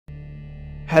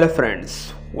Hello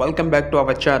friends, welcome back to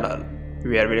our channel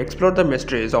where we explore the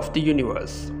mysteries of the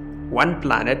universe, one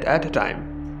planet at a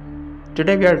time.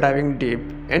 Today we are diving deep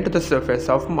into the surface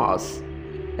of Mars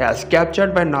as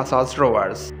captured by NASA's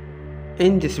rovers.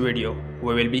 In this video,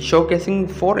 we will be showcasing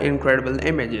 4 incredible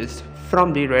images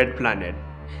from the red planet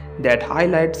that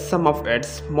highlight some of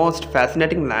its most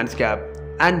fascinating landscape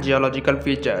and geological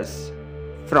features,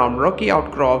 from rocky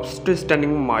outcrops to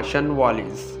stunning Martian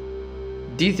valleys.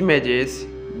 These images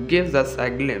gives us a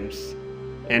glimpse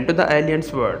into the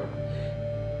alien's world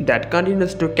that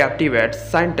continues to captivate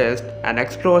scientists and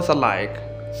explorers alike.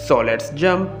 So let's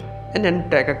jump in and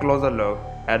take a closer look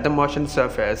at the Martian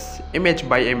surface image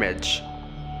by image.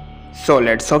 So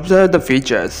let's observe the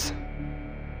features.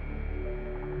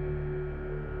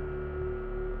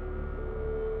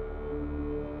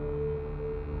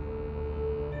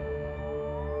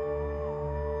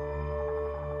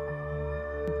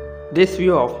 This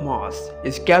view of Mars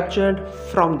is captured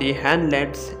from the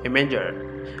hand-lens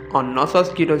imager on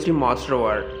NASA's Curiosity Mars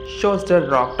rover, shows the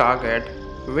rock target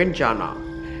Vindjana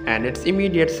and its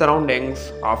immediate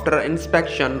surroundings after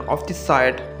inspection of the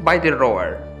site by the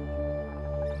rover.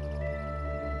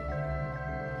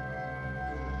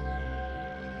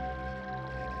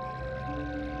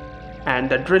 And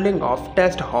the drilling of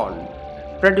test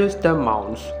hole produced the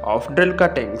mounds of drill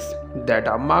cuttings that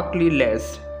are markedly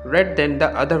less red than the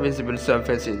other visible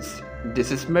surfaces.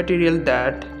 This is material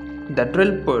that the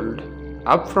drill pulled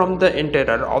up from the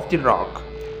interior of the rock.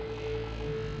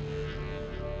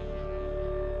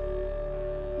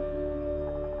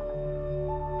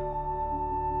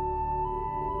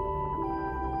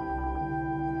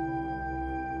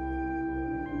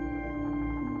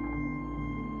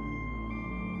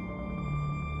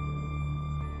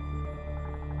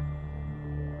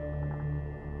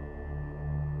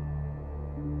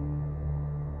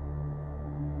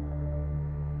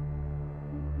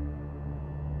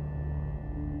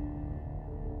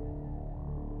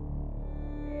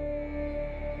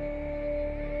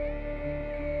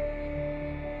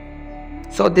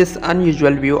 So this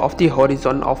unusual view of the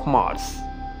horizon of Mars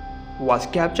was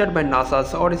captured by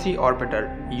NASA's Odyssey orbiter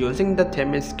using the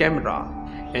Themis camera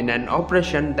in an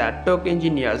operation that took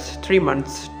engineers 3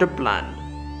 months to plan.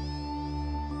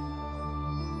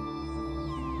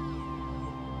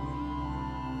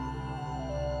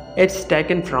 It's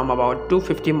taken from about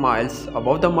 250 miles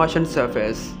above the Martian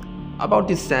surface, about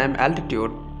the same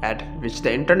altitude at which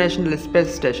the International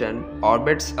Space Station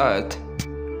orbits Earth.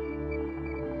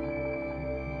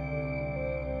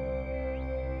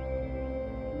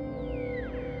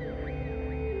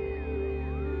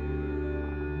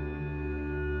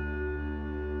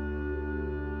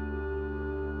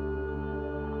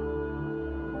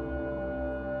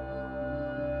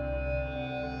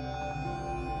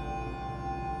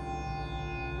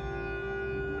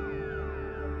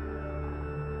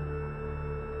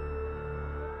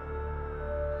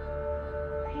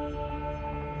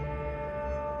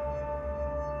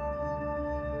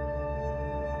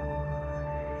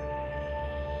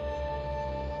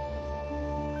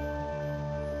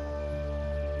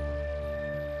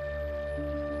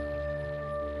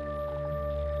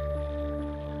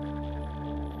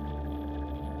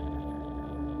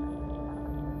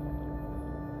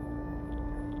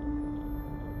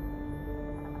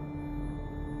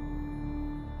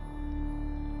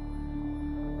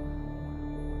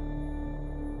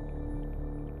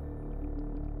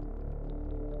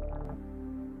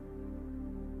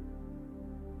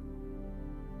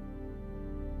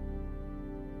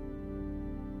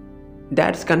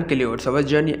 That concludes our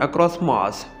journey across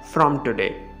Mars from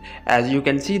today. As you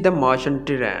can see, the Martian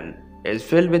terrain is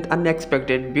filled with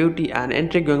unexpected beauty and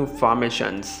intriguing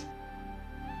formations.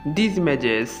 These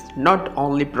images not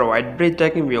only provide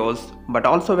breathtaking views but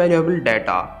also valuable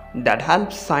data that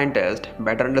helps scientists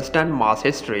better understand Mars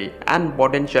history and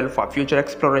potential for future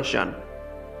exploration.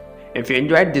 If you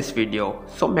enjoyed this video,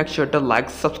 so make sure to like,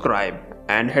 subscribe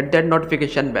and hit that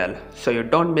notification bell so you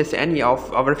don't miss any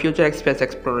of our future space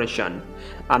exploration.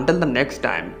 Until the next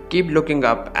time, keep looking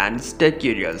up and stay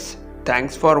curious.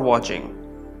 Thanks for watching.